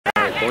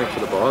going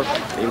for the ball.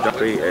 Liam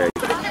Duffy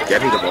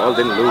getting the ball,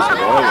 didn't lose the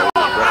ball.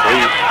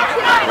 Referee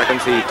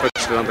reckons he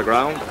touched it on the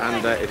ground,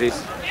 and it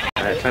is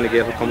Clann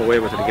Gael will come away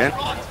with it again.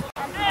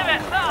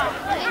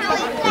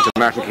 Into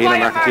Martin Keena.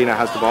 Martin Keena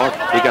has the ball.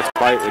 He gets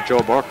by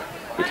Joe Burke.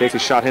 He takes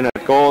his shot in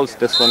at goals.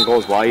 This one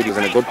goes wide. He's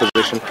in a good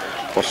position,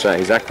 but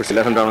his accuracy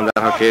let him down on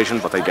that occasion.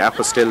 But the gap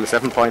was still a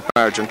 7-point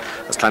margin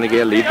as Clann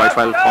Gael lead by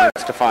 12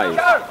 points to 5.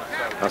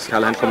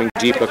 Roscommon coming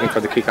deep, looking for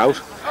the kick out.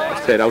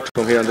 It's played out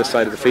to him here on this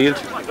side of the field.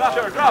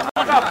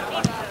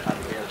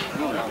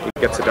 He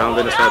gets it down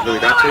then as far as Louis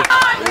Godfrey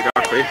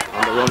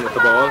on the run with the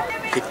ball,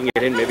 kicking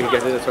it in. Maybe he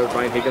gets it as far as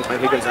Brian Higgins.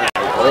 Brian Higgins got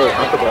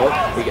the ball.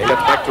 He gets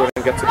back to it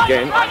and gets it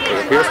again.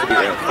 It appears to be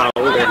a foul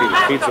there. He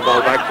feeds the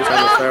ball back this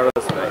time as far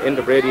as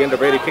Enda Brady. Enda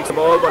Brady kicks the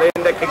ball, but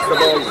Enda kicks the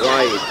ball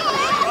wide.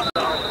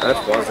 That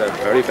was a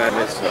very bad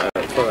miss for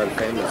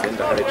Elphin as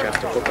Enda had a chance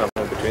to put that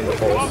one between the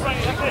posts.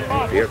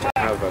 Appeared to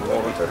have a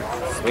moment to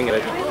swing at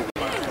it.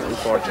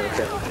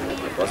 Unfortunately,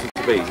 it wasn't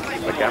to be.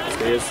 The gap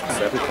stays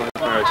 7-point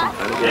margin.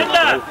 And again,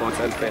 12 points,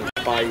 Elphin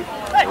 5.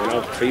 And we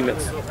now 3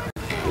 minutes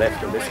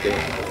left in this game.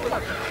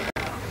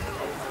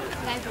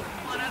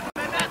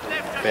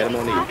 Phelan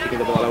O'Neill kicking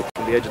the ball out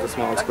from the edge of the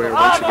small square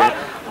once again.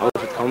 Out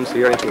it comes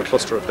here into a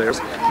cluster of players.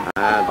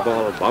 The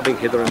ball bobbing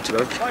hither and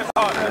thither.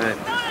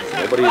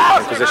 Nobody in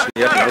position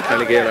yet. Now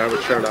Clann Gael are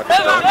with Sherlock.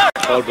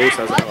 Paul Bruce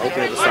has it out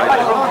near the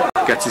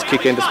side. Gets his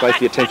kick in despite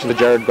the attention of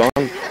Jared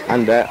Gunn.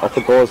 And up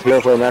it goes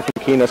here where Martin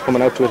Keena is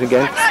coming out to it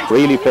again.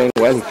 Really playing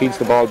well. He feeds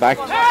the ball back.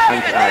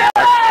 And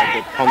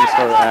it comes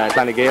for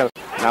Clann Gael.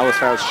 Now as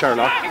far as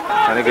Sherlock.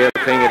 Clann Gael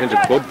playing it into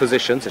good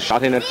positions. A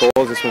shot in at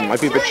goals. This one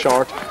might be a bit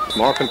short.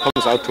 Morgan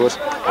comes out to it.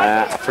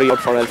 A free out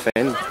for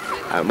Elphin.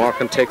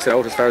 Morgan takes it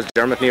out as far as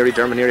Dermot Neary.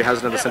 Dermot Neary has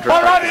it in the centre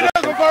of the position.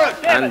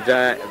 And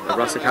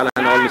Roscommon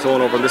all on his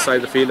own over on this side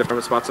of the field. If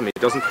Dermot spots him, he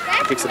doesn't.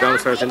 He kicks it down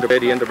as far as Enda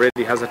Brady. Enda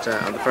Brady has it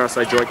on the far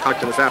side. Joey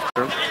Cockton is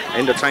after him.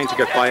 Enda trying to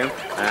get by him.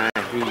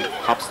 He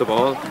hops the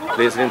ball,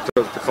 plays it into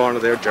the corner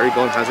there. Jerry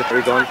Gunn has it.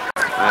 Jerry Gunn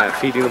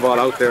feeding the ball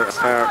out there as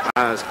far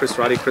as Chris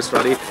Roddy. Chris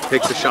Roddy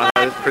takes a shot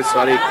at it. Chris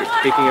Roddy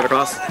kicking it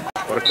across,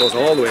 but it goes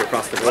all the way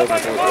across the goal and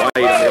goes wide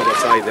on the other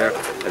side there.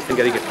 I think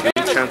getting a few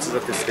chances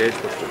at this stage,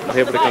 but not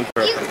able to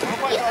convert.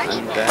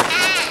 And the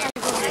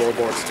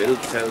scoreboard still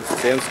tells the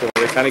same story.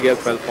 Clann Gael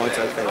 12 points,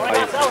 Elphin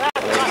 5.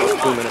 And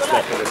there's 2 minutes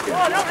left in this game.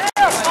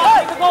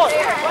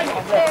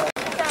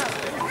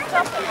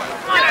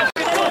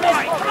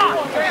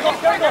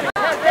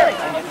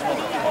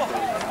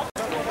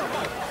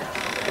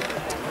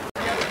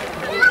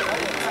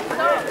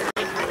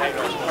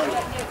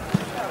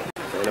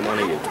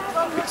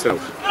 Picks it out.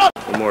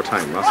 One more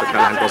time.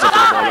 Roscommon goes up to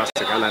the ball.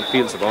 Roscommon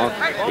fields the ball.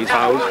 He's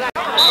fouled.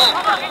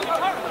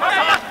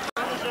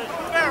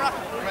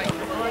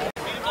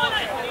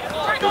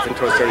 Goes in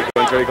towards Jerry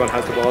Gunn. Jerry Gunn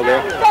has the ball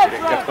there.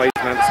 Gets by his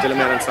man. Still a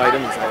man inside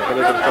him.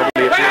 Probably almost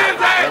to be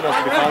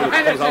fouled.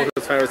 It comes out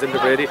as far as Enda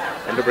Brady.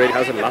 Enda Brady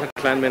has a lot of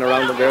Clann men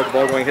around him there. The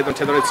ball going hither and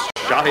thither. It's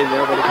shot in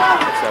there, but it's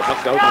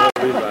knocked out.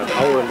 Real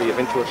power in the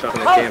eventual shot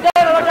in the game. And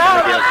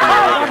Clann Gael coming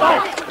away again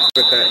back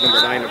with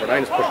number 9. Number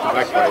 9 is pushed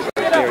back by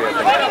Area. I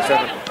think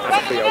 7 has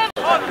a free out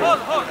for that game.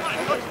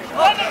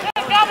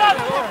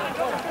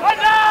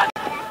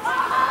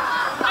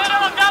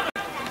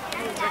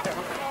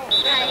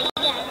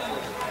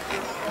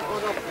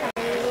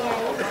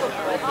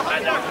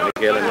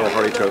 Gael in no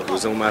hurry to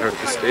resume matter at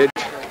this stage.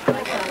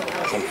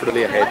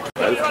 Comfortably ahead,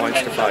 12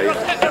 points to 5.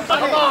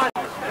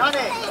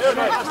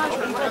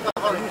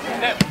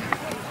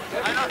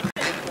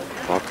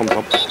 Ball comes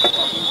up.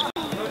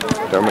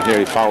 Dermot here,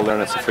 he fouled there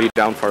and it's a free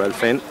down for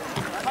Elphin.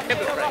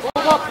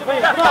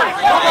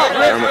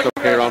 Dermot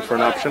looking around for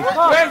an option.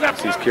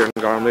 Sees Kieran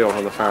Gormley over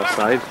on the far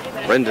side.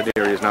 Brendan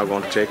Neary is now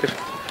going to take it.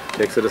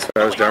 Takes it as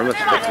far as Dermot.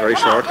 It's very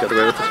short, get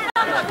away with it.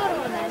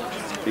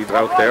 Leads it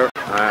out there.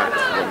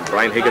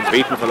 Brian Higgins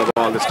beaten for the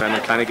ball this time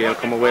and Clann Gael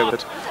come away with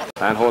it.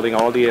 And holding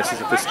all the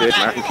aces at this stage.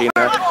 Martin Keena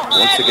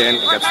once again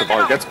gets the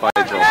ball, gets by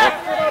Joe Buck.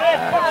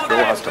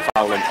 Joe has to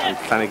foul him and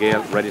Clann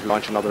Gael ready to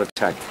launch another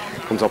attack.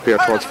 Comes up here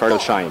towards Fergal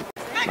Shine.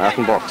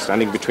 Martin Buck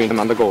standing between them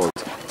and the goals.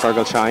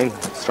 Fergal Shine,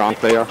 strong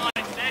player,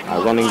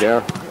 running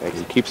there.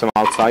 He keeps him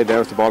outside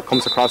there as the ball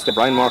comes across to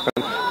Brian Morgan.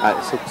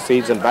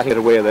 Succeeds in batting it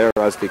away there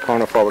as the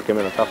corner forward came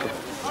in on top of him.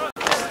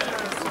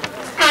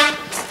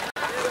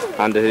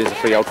 And it is a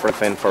free out for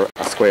Elphin for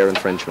a square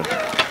infringement.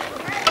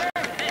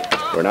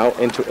 We're now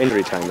into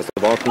injury time as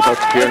the ball comes out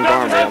to Kieran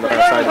Gormley on the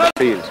other side of the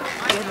field.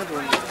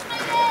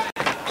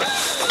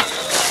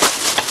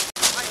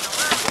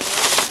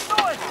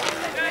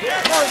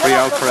 Free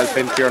out for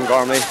Elphin. Kieran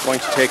Gormley going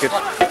to take it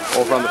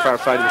over on the far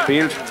side of the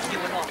field.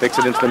 Takes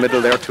it into the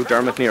middle there to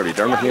Dermot Neary.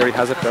 Dermot Neary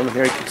has it. Dermot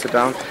Neary kicks it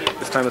down.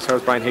 This time as far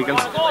as Brian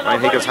Higgins.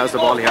 Brian Higgins has the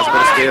ball. He has a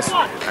bit of space.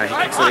 He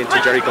kicks it into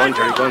Jerry Gunn.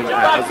 Jerry Gunn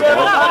has the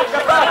ball.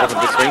 Out of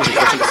the swing. He's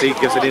looking to see.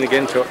 Gives it in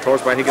again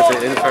towards Brian Higgins.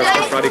 In as far as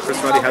Chris Roddy. Chris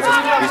Roddy has it.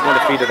 He's going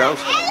to feed it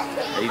out.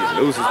 He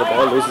loses the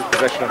ball. Loses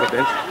possession of it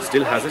then.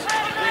 Still has it.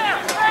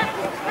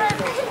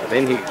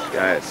 Then he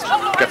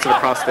gets it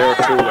across there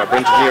to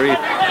Brendan Leary.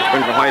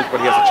 Brendan behind,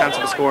 but he has a chance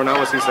of a score now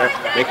as he's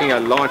making a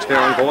launch there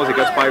on goals. He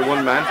gets by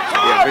one man.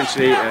 He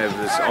eventually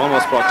was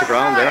almost brought to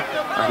ground there.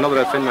 Another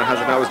Elphin man has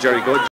it now is Jerry Good.